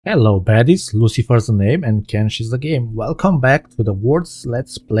Hello baddies, Lucifer's the name and Kenshi is the game. Welcome back to the world's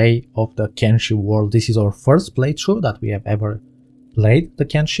Let's Play of the Kenshi world. This is our first playthrough that we have ever played the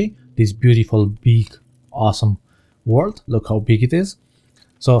Kenshi. This beautiful, big, awesome world. Look how big it is.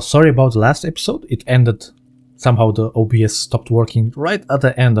 So sorry about the last episode. It ended, somehow the OBS stopped working right at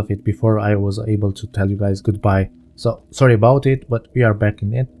the end of it before I was able to tell you guys goodbye. So sorry about it, but we are back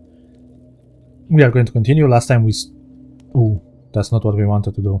in it. We are going to continue. Last time we... Ooh. That's not what we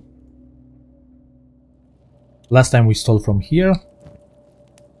wanted to do. Last time we stole from here.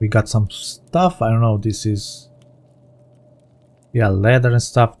 We got some stuff. I don't know, this is... Yeah, leather and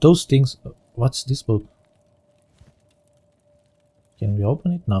stuff. Those things... What's this book? Can we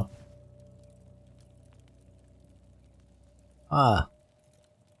open it? No. Ah.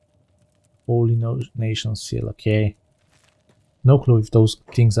 Holy Nation Seal, okay. No clue if those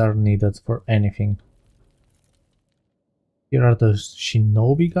things are needed for anything. Here are the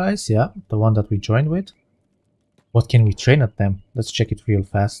shinobi guys, yeah, the one that we joined with. What can we train at them? Let's check it real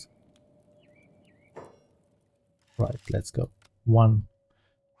fast. Right, let's go. 1.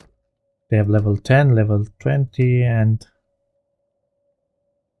 They have level 10, level 20, and...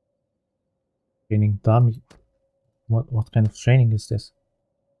 Training dummy. What kind of training is this?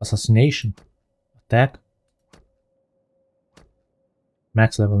 Assassination. Attack.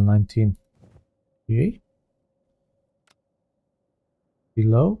 Max level 19. Okay.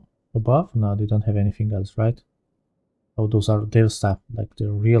 Below? Above? No, they don't have anything else, right? Oh, those are their stuff, like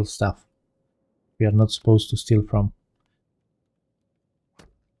their real stuff. We are not supposed to steal from.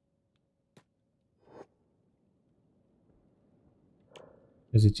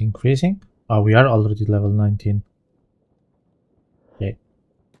 Is it increasing? Oh, we are already level 19. Okay.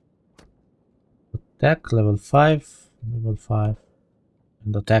 Attack, level 5. Level 5.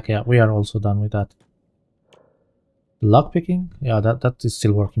 And attack, yeah, we are also done with that. Lockpicking, yeah, that is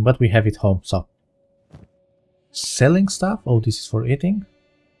still working, but we have it home, so. Selling stuff, oh, this is for eating.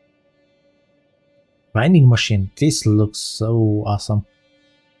 Grinding machine, this looks so awesome.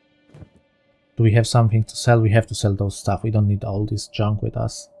 Do we have something to sell? We have to sell those stuff, we don't need all this junk with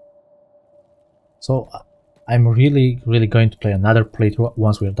us. So, I'm really going to play another playthrough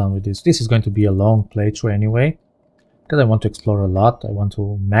once we're done with this. This is going to be a long playthrough anyway, because I want to explore a lot. I want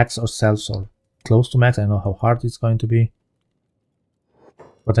to max ourselves or close to max. I know how hard it's going to be.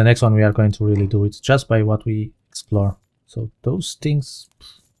 But the next one we are going to really do it just by what we explore. So those things...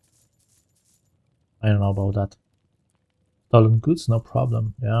 I don't know about that. Stolen goods, no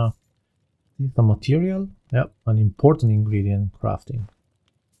problem. Yeah. The material? Yep, an important ingredient in crafting.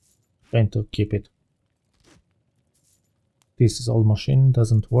 Going to keep it. This is old machine,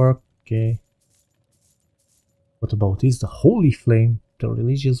 doesn't work. Okay. What about this? The Holy Flame, the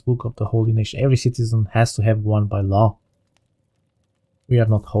religious book of the Holy Nation. Every citizen has to have one by law. We are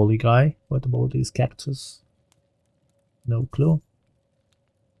not holy guy. What about these cactus? No clue.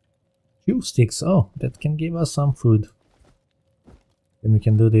 Few sticks. Oh, that can give us some food. Then we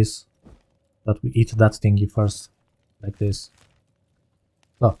can do this. That we eat that thingy first. Like this.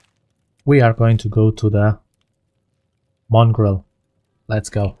 So, we are going to go to the mongrel. Let's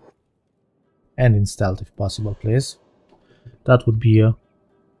go. And in stealth if possible, please. That would be a...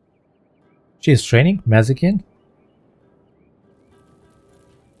 She is training, Mazikin.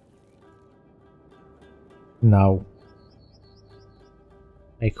 Now,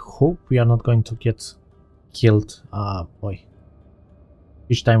 I hope we are not going to get killed. Ah, boy.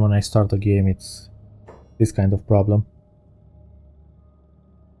 Each time when I start a game, it's this kind of problem.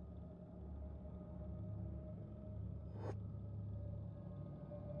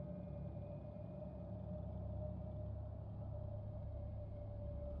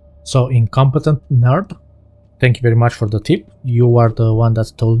 So, incompetent nerd, thank you very much for the tip. You are the one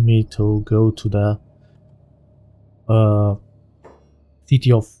that told me to go to the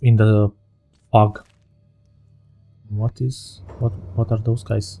city of in the fog. What are those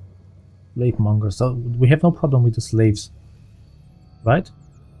guys? Slave mongers. So we have no problem with the slaves, right?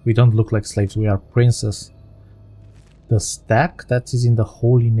 We don't look like slaves, we are princes. The stack, that is in the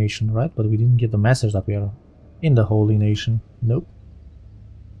Holy Nation, right? But we didn't get the message that we are in the Holy Nation. Nope.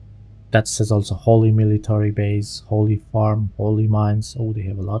 That says also Holy Military Base, Holy Farm, Holy Mines. Oh, they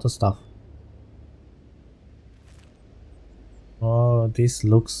have a lot of stuff. Oh, this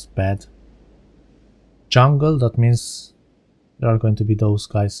looks bad. Jungle, that means there are going to be those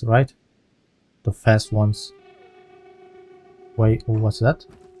guys, right? The fast ones. Wait, oh, what's that?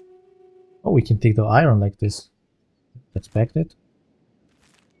 Oh, we can take the iron like this. Expected.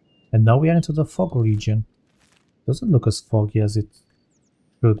 And now we are into the fog region. Doesn't look as foggy as it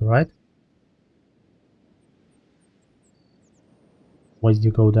should, right? Why did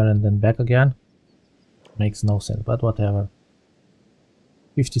you go there and then back again? Makes no sense, but whatever.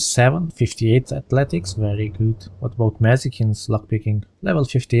 57, 58 athletics, very good. What about Mazikin's lockpicking? Level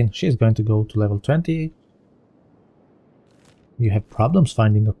 15, she's going to go to level 20. You have problems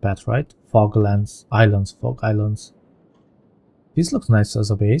finding a pet, right? Foglands, islands, fog islands. This looks nice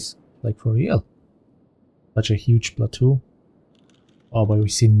as a base, like for real. Such a huge plateau. Oh, but we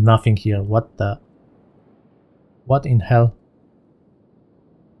see nothing here. What the? What in hell?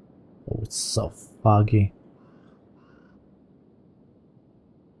 Oh, it's so foggy.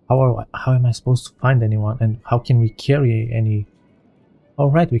 How am I supposed to find anyone? And how can we carry any? Oh,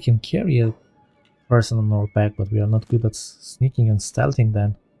 right, we can carry a person on our back, but we are not good at sneaking and stealthing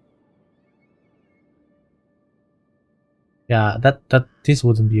then. Yeah, this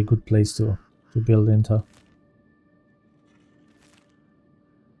wouldn't be a good place to build into.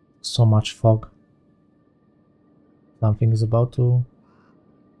 So much fog. Something is about to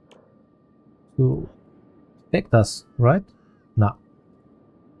detect us, right? Nah.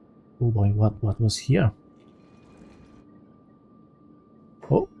 Oh boy, what was here?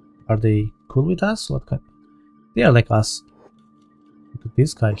 Oh, are they cool with us? What kind? They are like us. Look at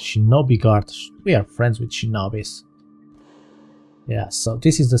this guy, Shinobi Guard. We are friends with Shinobis. Yeah, so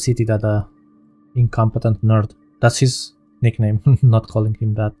this is the city that the incompetent nerd. That's his nickname. Not calling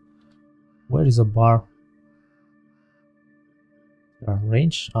him that. Where is a bar?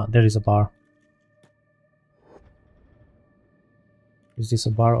 Range? Ah, there is a bar. Is this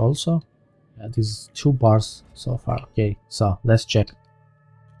a bar also? Yeah, these 2 bars so far. Okay, so let's check.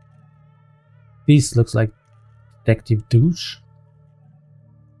 This looks like Detective Douche.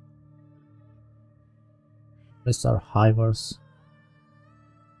 Rest are hivers.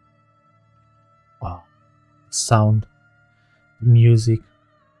 Wow. Sound. Music.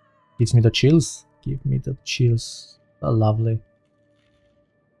 Gives me the chills. Give me the chills. So lovely.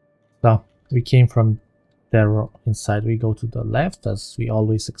 So, we came from there inside. We go to the left, as we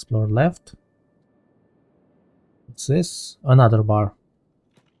always explore left. What's this? Another bar.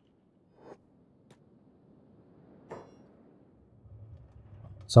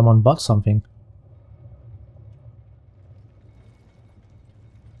 Someone bought something.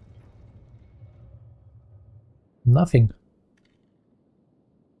 Nothing.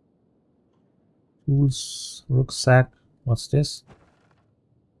 Tools, rucksack. What's this?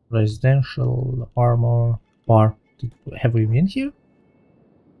 Residential, armor, bar. Have we been here?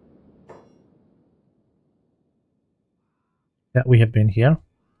 Yeah, we have been here.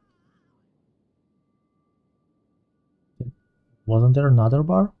 Wasn't there another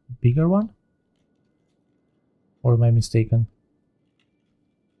bar? Bigger one? Or am I mistaken?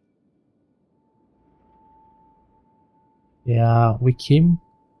 Yeah, we came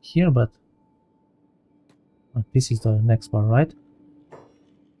here, but this is the next bar, right?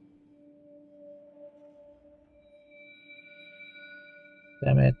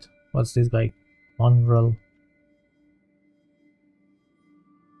 Damn it. What's this guy? Mongrel.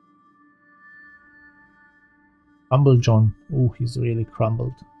 Crumble John. Oh, he's really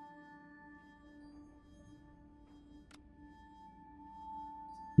crumbled.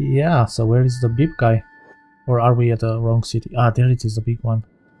 Yeah, so where is the beep guy? Or are we at the wrong city? Ah, there it is, the big one.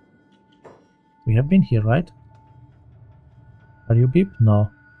 We have been here, right? Are you beep?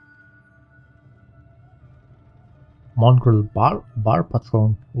 No. Mongrel bar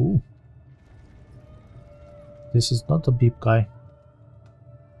patron. Ooh. This is not the beep guy.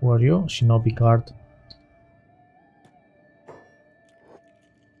 Who are you? Shinobi guard.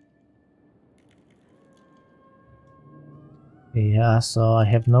 Yeah, so I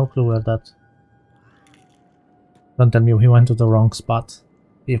have no clue where that... Don't tell me we went to the wrong spot.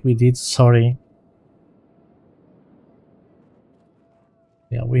 If we did, sorry.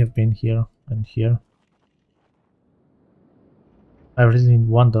 Yeah, we have been here and here. I really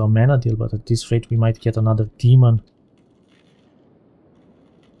want the mana deal, but at this rate we might get another demon.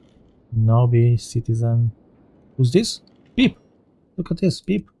 Nobi, citizen. Who's this? Beep! Look at this,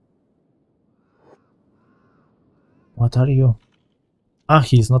 Beep. What are you? Ah,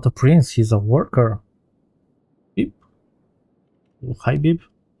 he's not a prince, he's a worker. Beep. Oh, hi, Beep.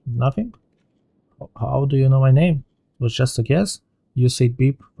 Nothing? How do you know my name? It was just a guess? You said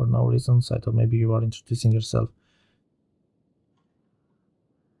Beep for no reason, so I thought maybe you are introducing yourself.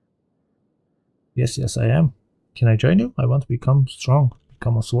 Yes, I am. Can I join you? I want to become strong,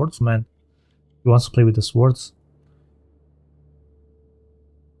 become a swordsman. He wants to play with the swords.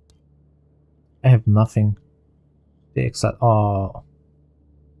 I have nothing. The Exile. Oh.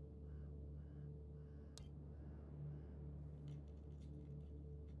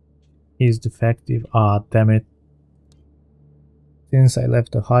 He's defective. Ah, damn it. Since I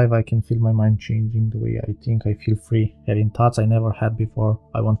left the hive, I can feel my mind changing the way I think. I feel free, having thoughts I never had before.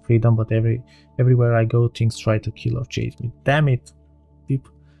 I want freedom, but everywhere I go, things try to kill or chase me. Damn it! Deep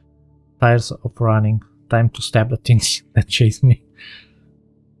tires of running. Time to stab the things that chase me.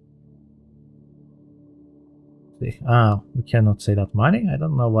 We cannot say that money. I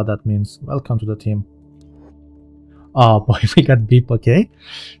don't know what that means. Welcome to the team. Oh boy, we got beep. Okay,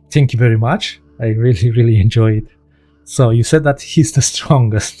 thank you very much. I really enjoy it. So you said that he's the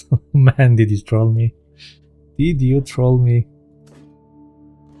strongest. Man, did you troll me? Did you troll me?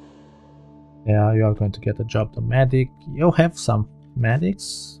 Yeah, you are going to get a job. The medic. You have some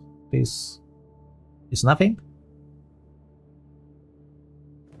medics. This is nothing.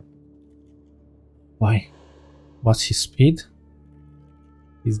 Why? What's his speed?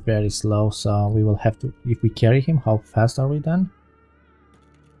 He's very slow, so we will have to... If we carry him, how fast are we then?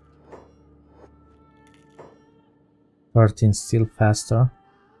 13, still faster.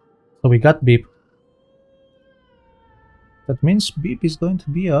 So we got Beep. That means Beep is going to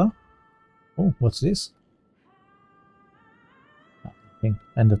be a... Oh, what's this?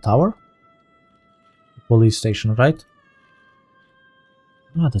 And the tower? The police station, right?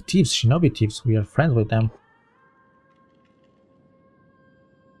 Ah, the thieves, shinobi thieves. We are friends with them.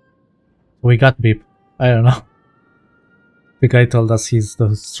 We got Beep. I don't know. The guy told us he's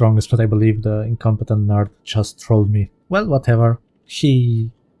the strongest, but I believe the incompetent nerd just trolled me. Well, whatever.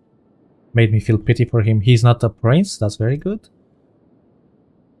 He made me feel pity for him. He's not a prince, that's very good.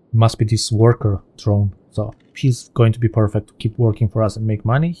 He must be this worker drone. So he's going to be perfect to keep working for us and make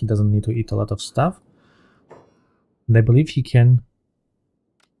money. He doesn't need to eat a lot of stuff. And I believe he can...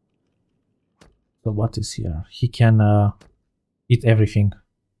 So what is here? He can eat everything.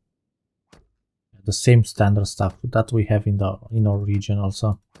 The same standard stuff that we have in our region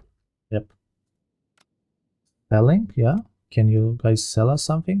also. Yep. Selling, yeah. Can you guys sell us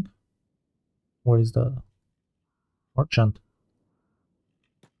something? Where is the merchant?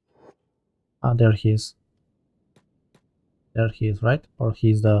 Ah, there he is. There he is, right? Or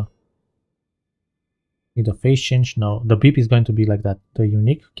he's the... Need a face change? No, the beep is going to be like that. The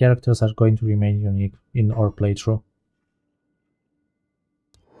unique characters are going to remain unique in our playthrough.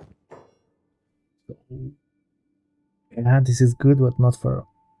 Yeah, this is good, but not for...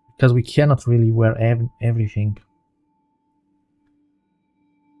 Because we cannot really wear everything.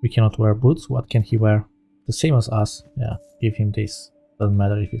 We cannot wear boots. What can he wear? The same as us. Yeah, give him this. Doesn't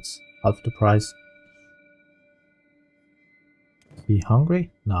matter if it's half the price. Is he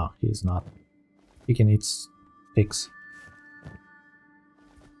hungry? No, he is not. He can eat sticks.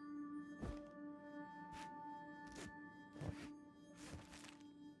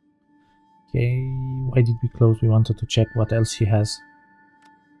 Okay, why did we close? We wanted to check what else he has.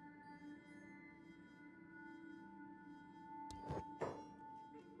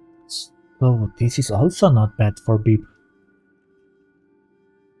 So this is also not bad for Beep.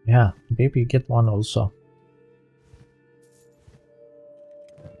 Yeah, Beep, you get one also.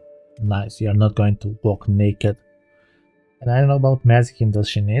 Nice, you're not going to walk naked. And I don't know about Mazikin, does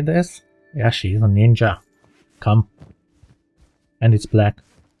she need this? Yeah, she is a ninja. Come. And it's black.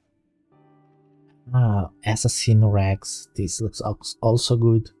 Ah, assassin rags. This looks also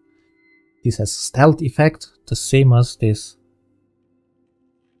good. This has stealth effect, the same as this.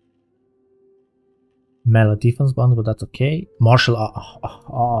 Melee defense bond, but that's okay. Martial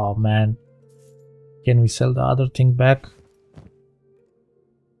oh man. Can we sell the other thing back?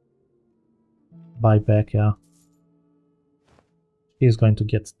 Buy back, yeah. He's going to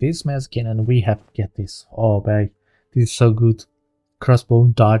get this Mazkin and we have to get this. Oh babe, this is so good. Crossbow,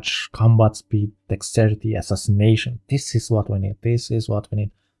 dodge, combat speed, dexterity, assassination. This is what we need. This is what we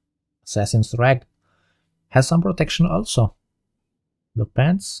need. Assassin's rag. Has some protection also. The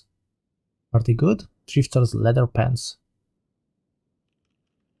pants. Are they good? Drifter's leather pants.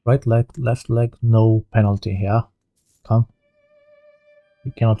 Right leg, left leg, no penalty, yeah? Come.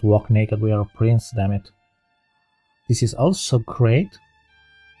 We cannot walk naked, we are a prince, damn it. This is also great.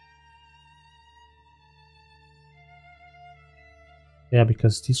 Yeah,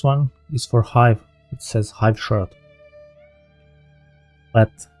 because this one is for Hive. It says Hive shirt.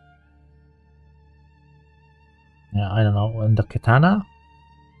 But... yeah, I don't know. And the katana?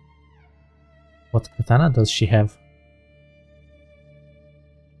 What katana does she have?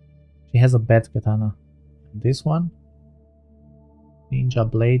 She has a bad katana. This one? Ninja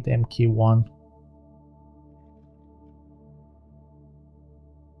Blade MK1.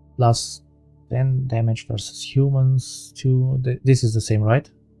 Plus 10 damage versus humans. 2. This is the same,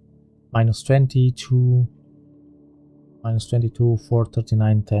 right? Minus 20, 2. Minus 22, 4,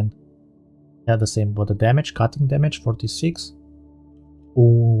 39, 10. Yeah, the same. But the damage, cutting damage, 46.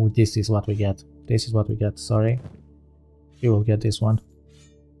 Oh, this is what we get. This is what we get, sorry. We will get this one.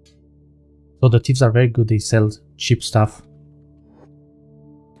 So the thieves are very good, they sell cheap stuff.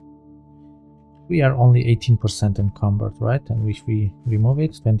 We are only 18% encumbered, right? And if we remove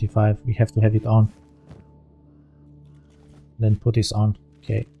it, 25, we have to have it on. Then put this on,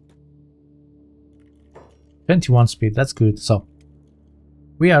 okay. 21 speed, that's good. So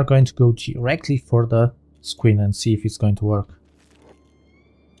we are going to go directly for the screen and see if it's going to work.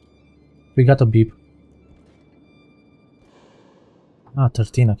 We got a beep. Ah,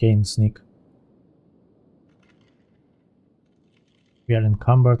 13, okay, in sneak. We are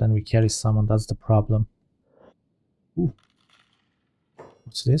encumbered and we carry someone, that's the problem. Ooh.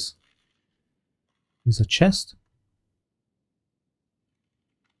 What's this? There's a chest.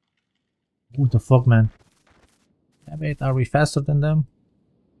 Ooh, the fogman. Damn it, are we faster than them?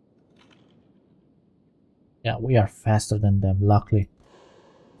 Yeah, we are faster than them, luckily.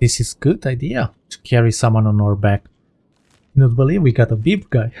 This is good idea, to carry someone on our back. You not believe we got a beep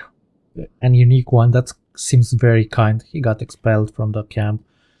guy. An unique one, that seems very kind. He got expelled from the camp.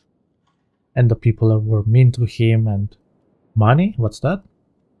 And the people were mean to him and... Money? What's that?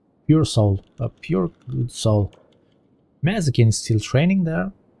 Pure soul. A pure good soul. Mazakin is still training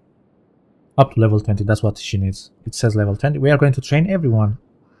there. Up to level 20, that's what she needs. It says level 20. We are going to train everyone.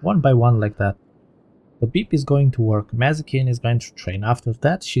 One by one like that. The beep is going to work. Mazakin is going to train. After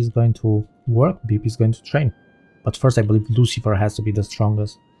that, she's going to work. Beep is going to train. But first, I believe Lucifer has to be the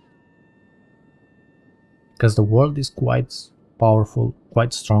strongest. Because the world is quite powerful,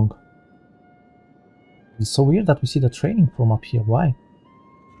 quite strong. It's so weird that we see the training from up here. Why?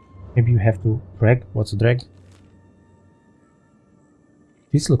 Maybe you have to drag. What's drag?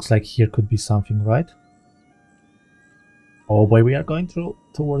 This looks like here could be something, right? Oh boy, we are going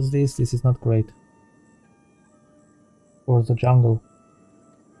towards this. This is not great. Towards the jungle.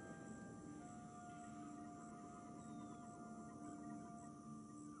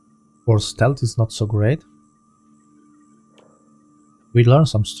 For stealth is not so great. We learn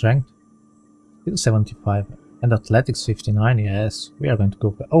some strength. Still 75. And athletics 59, yes. We are going to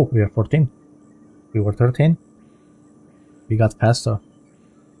go... Oh, we are 14. We were 13. We got faster.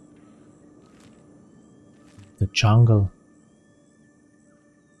 The jungle.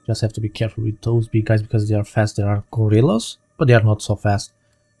 Just have to be careful with those big guys because they are fast. There are gorillas, but they are not so fast.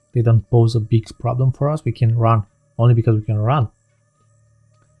 They don't pose a big problem for us. We can run. Only because we can run.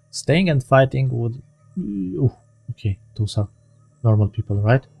 Staying and fighting would... Ooh, okay, those are normal people,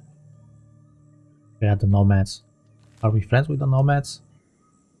 right? We are the nomads. Are we friends with the nomads?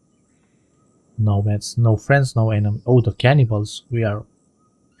 Nomads. No friends, no enemy. Oh, the cannibals. We are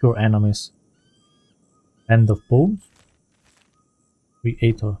pure enemies. End of bones. We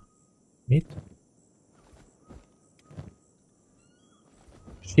ate a meat.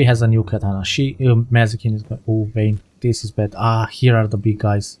 She has a new katana. She... Mazakin is... Oh, Vayne. This is bad. Ah, here are the big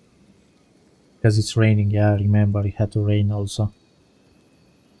guys. Because it's raining. Yeah, remember, it had to rain also.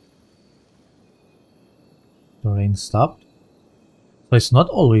 The rain stopped. So it's not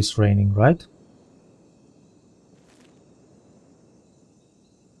always raining, right?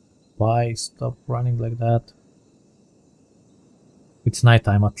 Why stop running like that? It's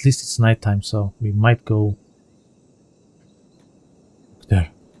nighttime. At least it's nighttime, so we might go... There.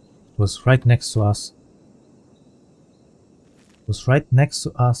 It was right next to us. It was right next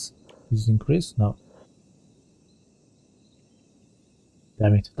to us. Is it increased? No.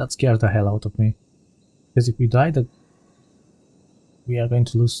 Damn it. That scared the hell out of me. Because if we die, we are going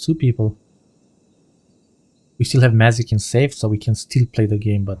to lose 2 people. We still have Mazakin saved, so we can still play the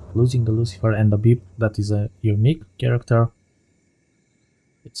game, but losing the Lucifer and the Beep, that is a unique character.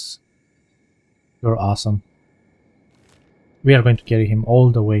 It's pure awesome. We are going to carry him all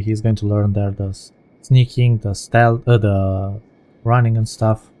the way. He's going to learn there the sneaking, the stealth, the running and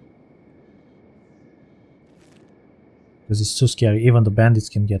stuff. Because it's too scary. Even the bandits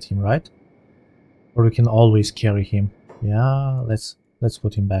can get him, right? Or we can always carry him. Yeah, let's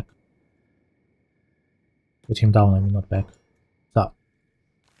put him back. Put him down, I mean, not back. So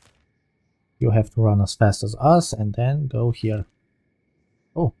you have to run as fast as us and then go here.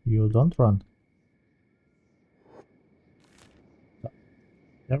 Oh, you don't run. So,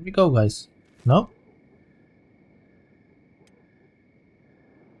 there we go, guys. No?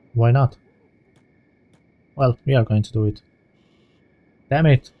 Why not? Well, we are going to do it. Damn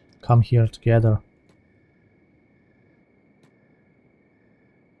it! Come here together.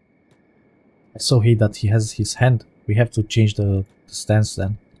 I so hate that he has his hand. We have to change the stance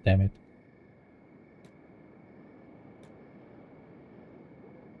then. Damn it.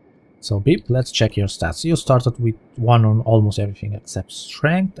 So Beep, let's check your stats. You started with 1 on almost everything except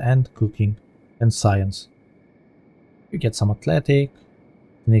strength and cooking and science. You get some athletic,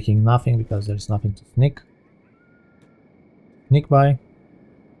 sneaking nothing because there's nothing to sneak. Sneak by.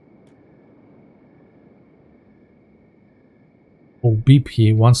 Oh, Beep,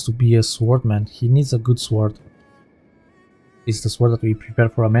 he wants to be a swordman. He needs a good sword. Is the sword that we prepare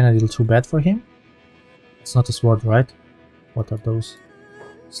for a man a little too bad for him? It's not a sword, right? What are those?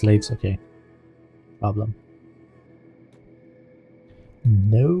 Slaves, okay. Problem.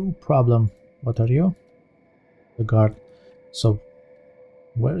 No problem. What are you? The guard. So,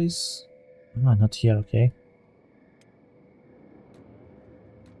 where is... Ah, not here, okay.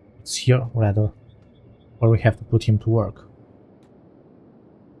 It's here, rather. Or we have to put him to work.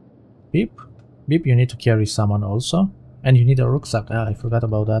 Beep. Beep, you need to carry someone also. And you need a rucksack. Ah, I forgot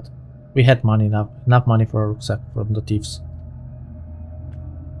about that. We had money enough money for a rucksack from the thieves.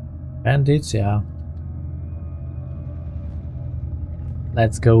 Bandits, yeah.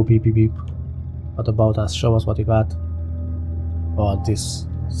 Let's go, beep beep beep. What about us? Show us what you got. Oh, this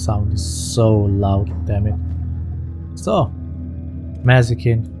sound is so loud, damn it. So,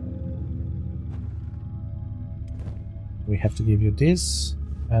 Mazikin. We have to give you this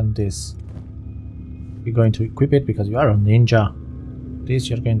and this. You're going to equip it because you are a ninja.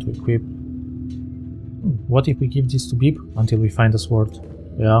 This you're going to equip. What if we give this to Beep until we find a sword?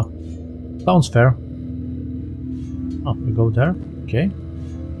 Yeah, sounds fair. Oh, we go there. Okay.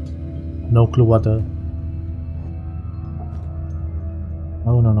 No clue what the...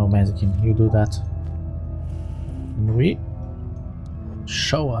 No, Mazikin, you do that. And we...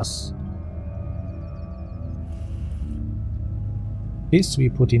 Show us. This we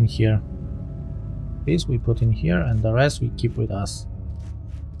put in here. This we put in here, and the rest we keep with us.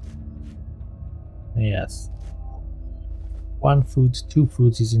 Yes. 1 food, 2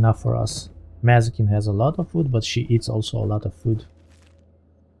 foods is enough for us. Mazikin has a lot of food, but she eats also a lot of food.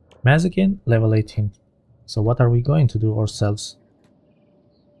 Mazikin, level 18. So what are we going to do ourselves?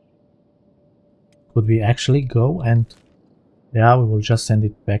 Could we actually go and... Yeah, we will just send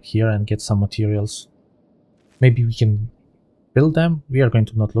it back here and get some materials. Maybe we can build them. We are going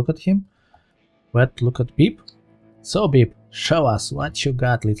to not look at him. But look at Beep. So Beep, show us what you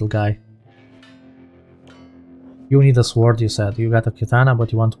got, little guy. You need a sword, you said. You got a katana,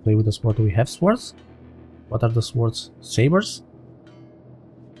 but you want to play with a sword. Do we have swords? What are the swords? Sabers?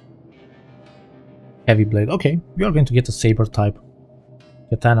 Heavy blade. Okay, we are going to get a saber type.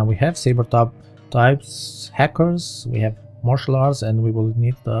 Katana, we have saber types. Hackers, we have martial arts, and we will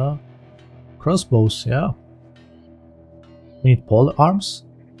need the crossbows, yeah. We need pole arms.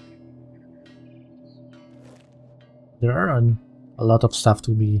 There are a lot of stuff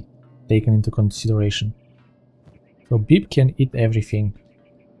to be taken into consideration. So Beep can eat everything,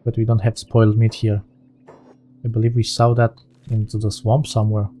 but we don't have spoiled meat here. I believe we saw that into the swamp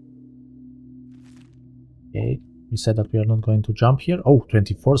somewhere. Okay, we said that we are not going to jump here. Oh,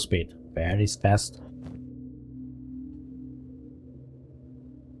 24 speed. Very fast.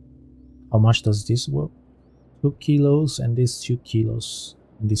 How much does this work? 2 kilos and this 2 kilos.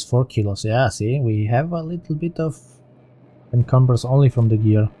 And this 4 kilos. Yeah, see, we have a little bit of encumbers only from the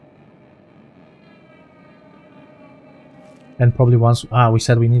gear. And probably once... Ah, we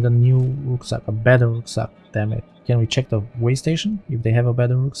said we need a new rucksack, a better rucksack. Damn it. Can we check the way station if they have a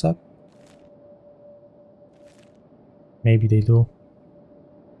better rucksack? Maybe they do.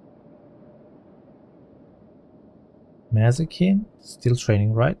 Mazikin? Still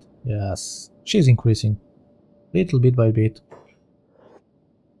training, right? Yes. She's increasing. Little bit by bit.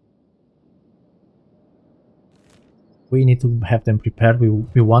 We need to have them prepared.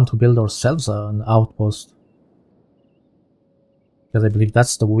 We want to build ourselves an outpost. Because I believe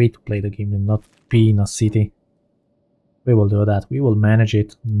that's the way to play the game and not be in a city. We will do that. We will manage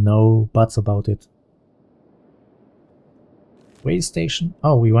it. No buts about it. Way station?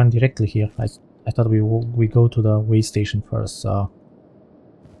 Oh, we went directly here. I thought we go to the way station first. So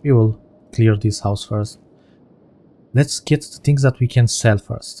we will clear this house first. Let's get the things that we can sell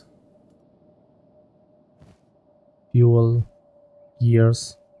first. Fuel,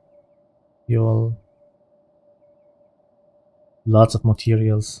 gears, fuel, lots of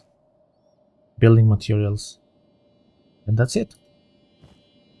materials, building materials, and that's it.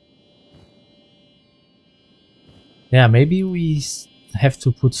 Yeah, maybe we have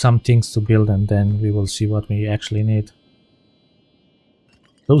to put some things to build and then we will see what we actually need.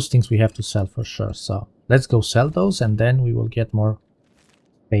 Those things we have to sell for sure, so let's go sell those and then we will get more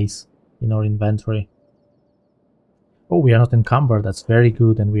space in our inventory. Oh, we are not encumbered, that's very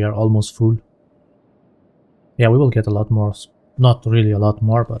good, and we are almost full. Yeah, we will get a lot more, not really a lot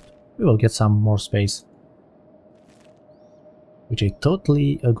more, but we will get some more space. Which I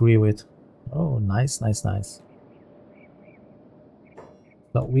totally agree with. Oh, nice, nice, nice.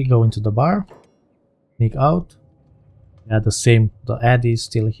 So we go into the bar, sneak out. Yeah, the same. The ad is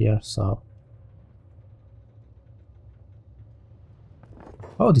still here, so...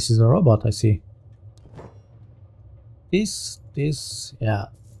 Oh, this is a robot, I see. This, yeah.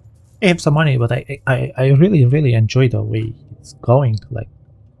 I have some money, but I really enjoy the way it's going. Like,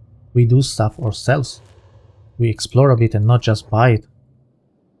 we do stuff ourselves. We explore a bit and not just buy it.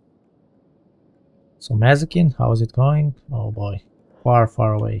 So Mazakin, how is it going? Oh boy,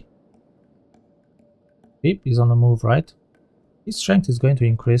 far away. Beep is on the move, right? His strength is going to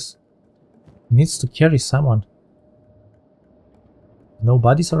increase. He needs to carry someone. No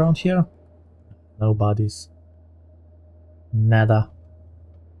bodies around here? No bodies. Nada.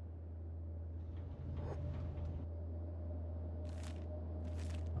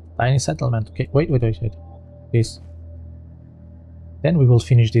 Tiny settlement. Okay, wait. This. Then we will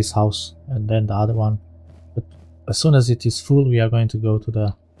finish this house and then the other one. But as soon as it is full, we are going to go to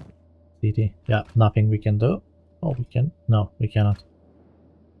the city. Yeah, nothing we can do. Oh, we can? No, we cannot.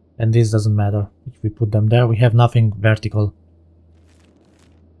 And this doesn't matter. If we put them there, we have nothing vertical.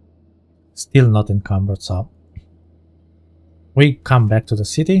 Still not encumbered, so we come back to the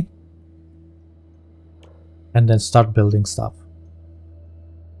city and then start building stuff.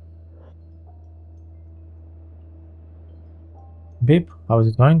 Beep, how is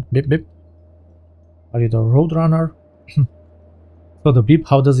it going? Beep, beep. Are you the Roadrunner? So the beep,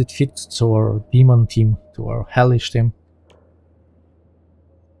 how does it fit to our demon team, to our hellish team?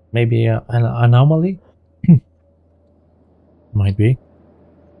 Maybe an anomaly? Might be.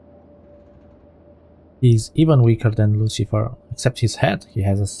 He's even weaker than Lucifer, except his head. He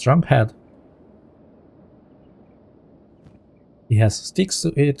has a strong head. He has sticks to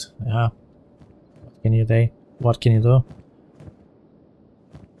it. Yeah. What can you do?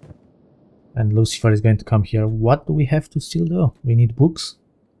 And Lucifer is going to come here. What do we have to still do? We need books.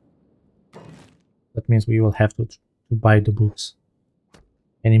 That means we will have to buy the books.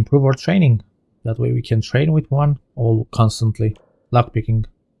 And improve our training. That way we can train with one all constantly. Lockpicking.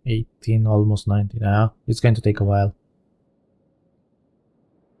 18, almost 19. Yeah, it's going to take a while.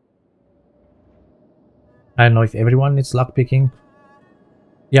 I don't know if everyone needs lockpicking.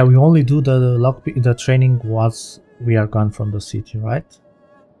 Yeah, we only do the training once we are gone from the city, right?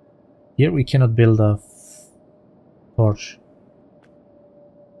 Here we cannot build a torch.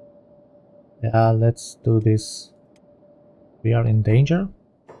 Yeah, let's do this. We are in danger.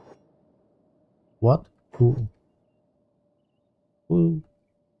 What? Who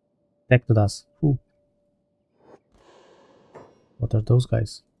detected us? Who? What are those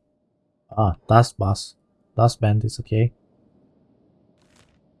guys? Ah, dust boss. Dust bandits, okay.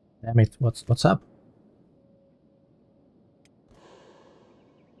 Damn it, what's up?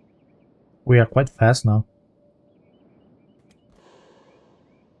 We are quite fast now.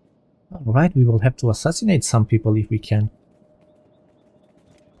 Alright, we will have to assassinate some people if we can.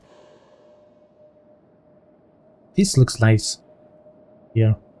 This looks nice.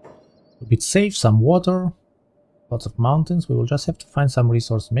 Here. A bit safe, some water, lots of mountains. We will just have to find some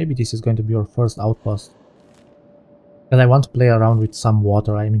resource. Maybe this is going to be our first outpost. And I want to play around with some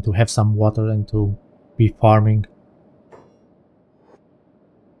water. I mean to have some water and to be farming.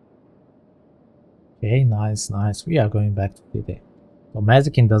 Okay, nice. We are going back to city. So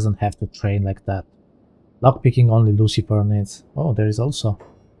Mazakin doesn't have to train like that. Lockpicking only Lucifer needs. Oh, there is also.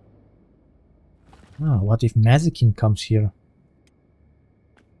 Ah, what if Mazakin comes here?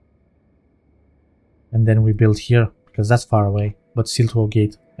 And then we build here, because that's far away, but still to a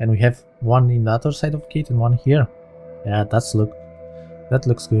gate. And we have one in the other side of the gate and one here. Yeah, that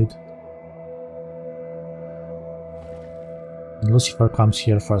looks good. And Lucifer comes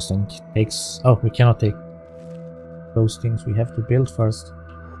here first and takes... Oh, we cannot take those things. We have to build first.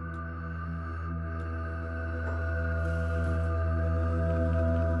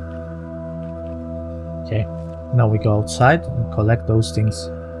 Okay, now we go outside and collect those things.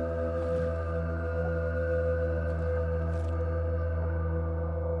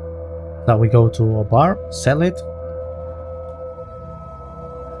 Now we go to a bar, sell it.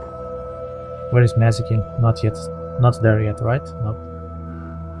 Where is Mazakin? Not yet. Not there yet, right? No.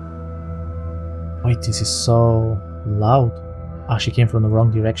 Wait, this is so loud. Ah, she came from the wrong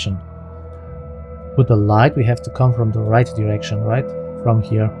direction. With the light, we have to come from the right direction, right? From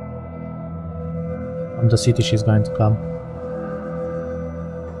here. From the city she's going to come.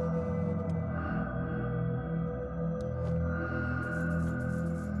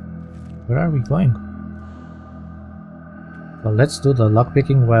 Where are we going? So let's do the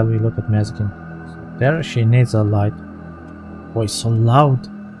lockpicking while we look at Mazikeen. So there she needs a light. Boy, so loud.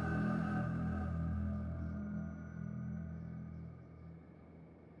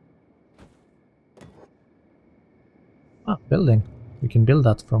 Ah, building. We can build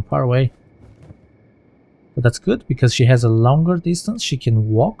that from far away. But that's good because she has a longer distance. She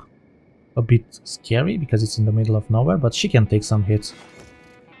can walk. A bit scary because it's in the middle of nowhere, but she can take some hits.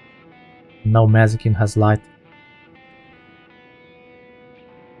 Now Mazikeen has light.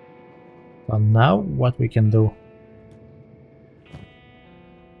 So now what we can do?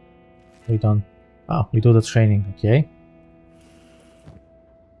 We don't... Oh, we do the training, okay.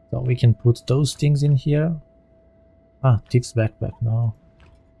 So we can put those things in here. Ah, Tick's backpack, no.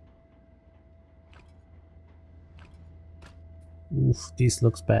 Oof, this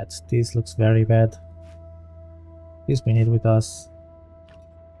looks bad. This looks very bad. This we need with us.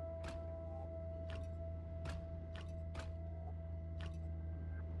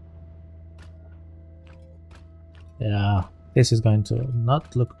 Yeah, this is going to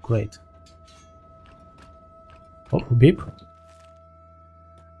not look great. Oh, beep.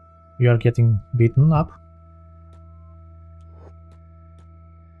 You are getting beaten up.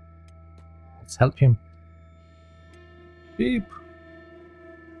 Let's help him. Beep.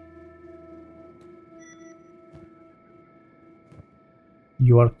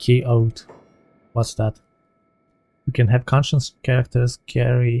 You are KO'd. What's that? You can have conscious characters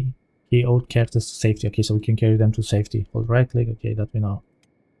carry KO'd characters to safety. Okay, so we can carry them to safety. Hold right click. Okay, that we know.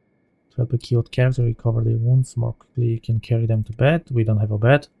 To help a KO'd character recover their wounds more quickly, you can carry them to bed. We don't have a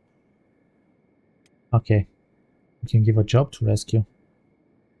bed. Okay. We can give a job to rescue.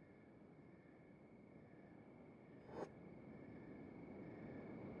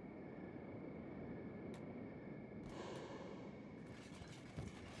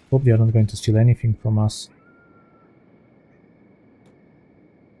 Hope they are not going to steal anything from us.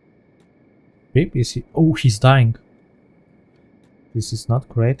 Beep, is he? Oh, he's dying. This is not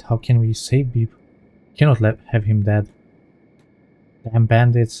great. How can we save Beep? Cannot have him dead. Damn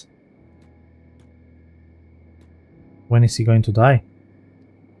bandits. When is he going to die?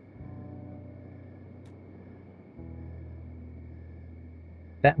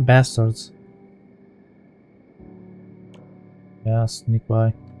 Damn bastards. Yeah, sneak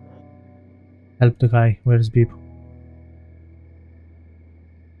by. Help the guy. Where is Beep?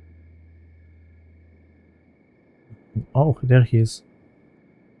 Oh, there he is.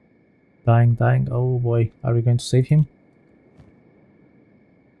 Dying, dying. Oh boy. Are we going to save him?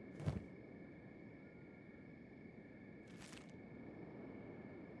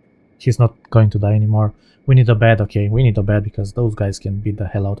 He's not going to die anymore. We need a bed, okay. We need a bed because those guys can beat the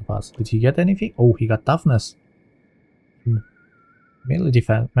hell out of us. Did he get anything? Oh, he got toughness. Melee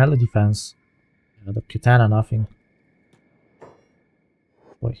defense. Melee defense. Yeah, the katana, nothing.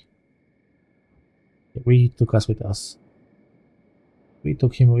 Boy. We took us with us. We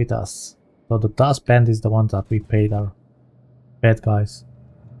took him with us. So the dust band is the one that we paid our bad guys.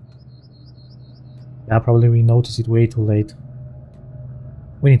 Yeah, probably we noticed it way too late.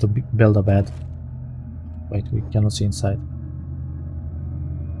 We need to build a bed. Wait, we cannot see inside.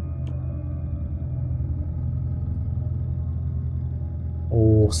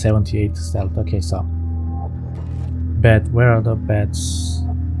 Oh, 78 stealth. Okay, so bed. Where are the beds?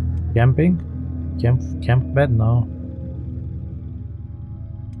 Camping? Camp bed? No.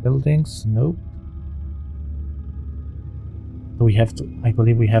 Buildings? Nope. So we have to. I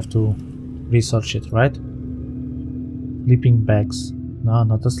believe we have to research it, right? Sleeping bags. No,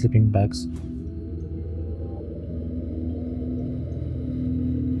 not the sleeping bags.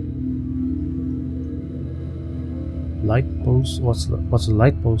 Light post. What's a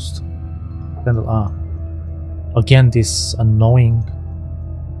light post? Candle. Ah. Again, this annoying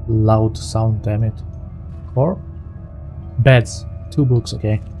loud sound. Damn it. Core. Beds. 2 books.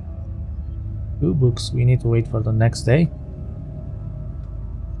 Okay. 2 books. We need to wait for the next day.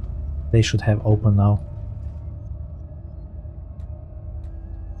 They should have open now.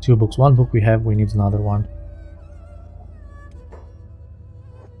 2 books. 1 book we have. We need another one.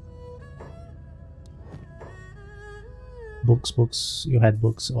 Books. You had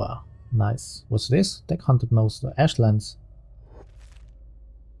books. Wow. Nice. What's this? Tech Hunter knows the Ashlands.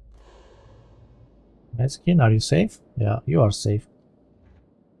 Mazikeen, are you safe? Yeah, you are safe.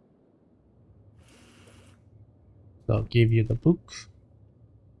 So I'll give you the book.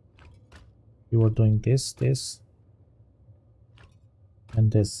 You were doing this,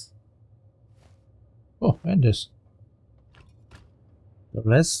 and this. Oh, and this. The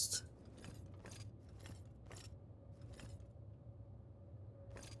rest.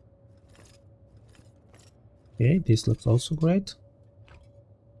 Okay, this looks also great.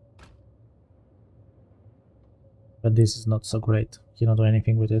 But this is not so great. Cannot do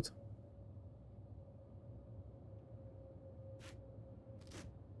anything with it.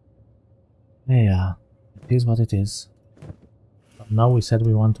 Yeah, it is what it is. Now we said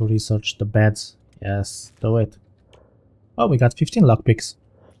we want to research the beds. Yes, do it. Oh, we got 15 lockpicks.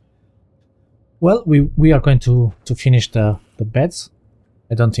 Well, we are going to finish the beds.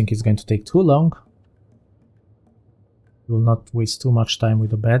 I don't think it's going to take too long. We will not waste too much time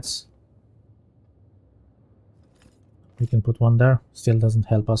with the beds. We can put one there. Still doesn't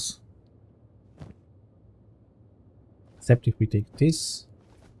help us. Except if we take this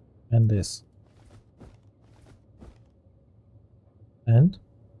and this. And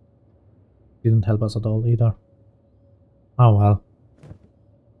didn't help us at all either. Oh well.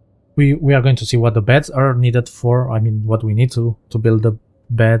 We are going to see what the beds are needed for. I mean, what we need to build the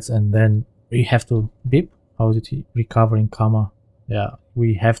beds, and then we have to beep. How is it recovering comma? Yeah,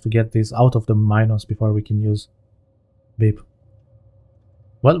 we have to get this out of the minus before we can use beep.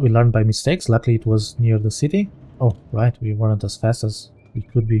 Well, we learned by mistakes. Luckily it was near the city. Oh, right, we weren't as fast as we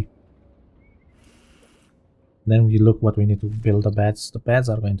could be. Then we look what we need to build the beds. The beds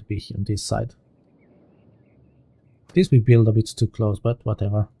are going to be on this side. This we build a bit too close, but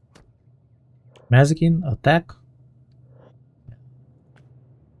whatever. Mazikin, attack.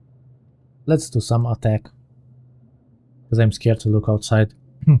 Let's do some attack. Because I'm scared to look outside.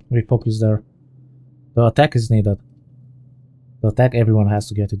 We focus there. The attack is needed. The attack everyone has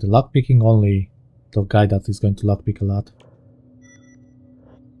to get it. The lockpicking only the guy that is going to lockpick a lot.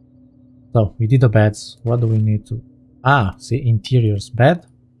 So, we did the beds. What do we need to... Ah, see, interiors. Bed.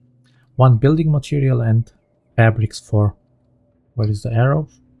 1 building material and fabrics for... Where is the arrow?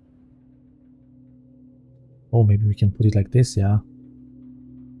 Oh, maybe we can put it like this, yeah.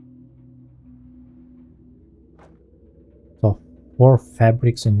 So, 4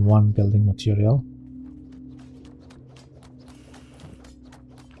 fabrics and 1 building material.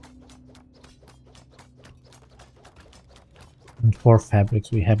 And 4 fabrics.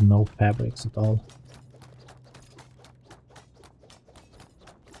 We have no fabrics at all.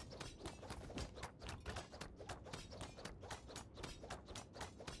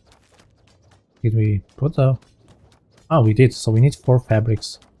 Did we put a... Oh, we did. So we need 4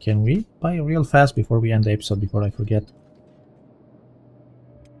 fabrics. Can we buy real fast before we end the episode, before I forget?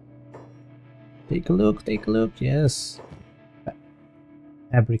 Take a look, take a look. Yes.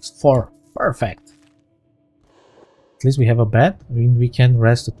 Fabrics 4. Perfect. At least we have a bed. I mean, we can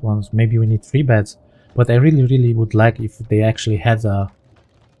rest at once. Maybe we need 3 beds. But I really would like if they actually had the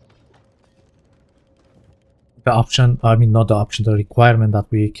option, I mean not the option, the requirement that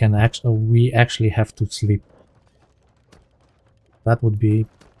we can actually have to sleep. That would be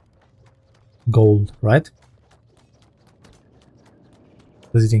gold, right?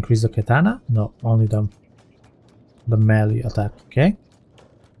 Does it increase the katana? No, only the melee attack. Okay.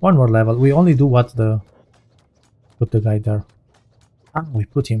 1 more level. We only do what the... Put the guy there. Ah, we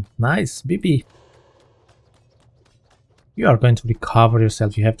put him. Nice, BP. You are going to recover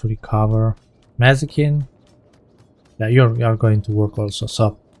yourself. You have to recover. Mazikin. Yeah, you are going to work also.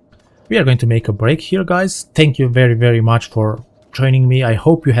 So we are going to make a break here, guys. Thank you very much for joining me. I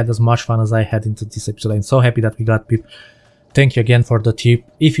hope you had as much fun as I had into this episode. I'm so happy that we got Pip. Thank you again for the tip.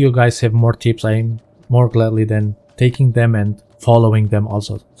 If you guys have more tips, I'm more gladly than taking them and following them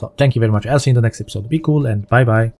also. So thank you very much. I'll see you in the next episode. Be cool and bye bye.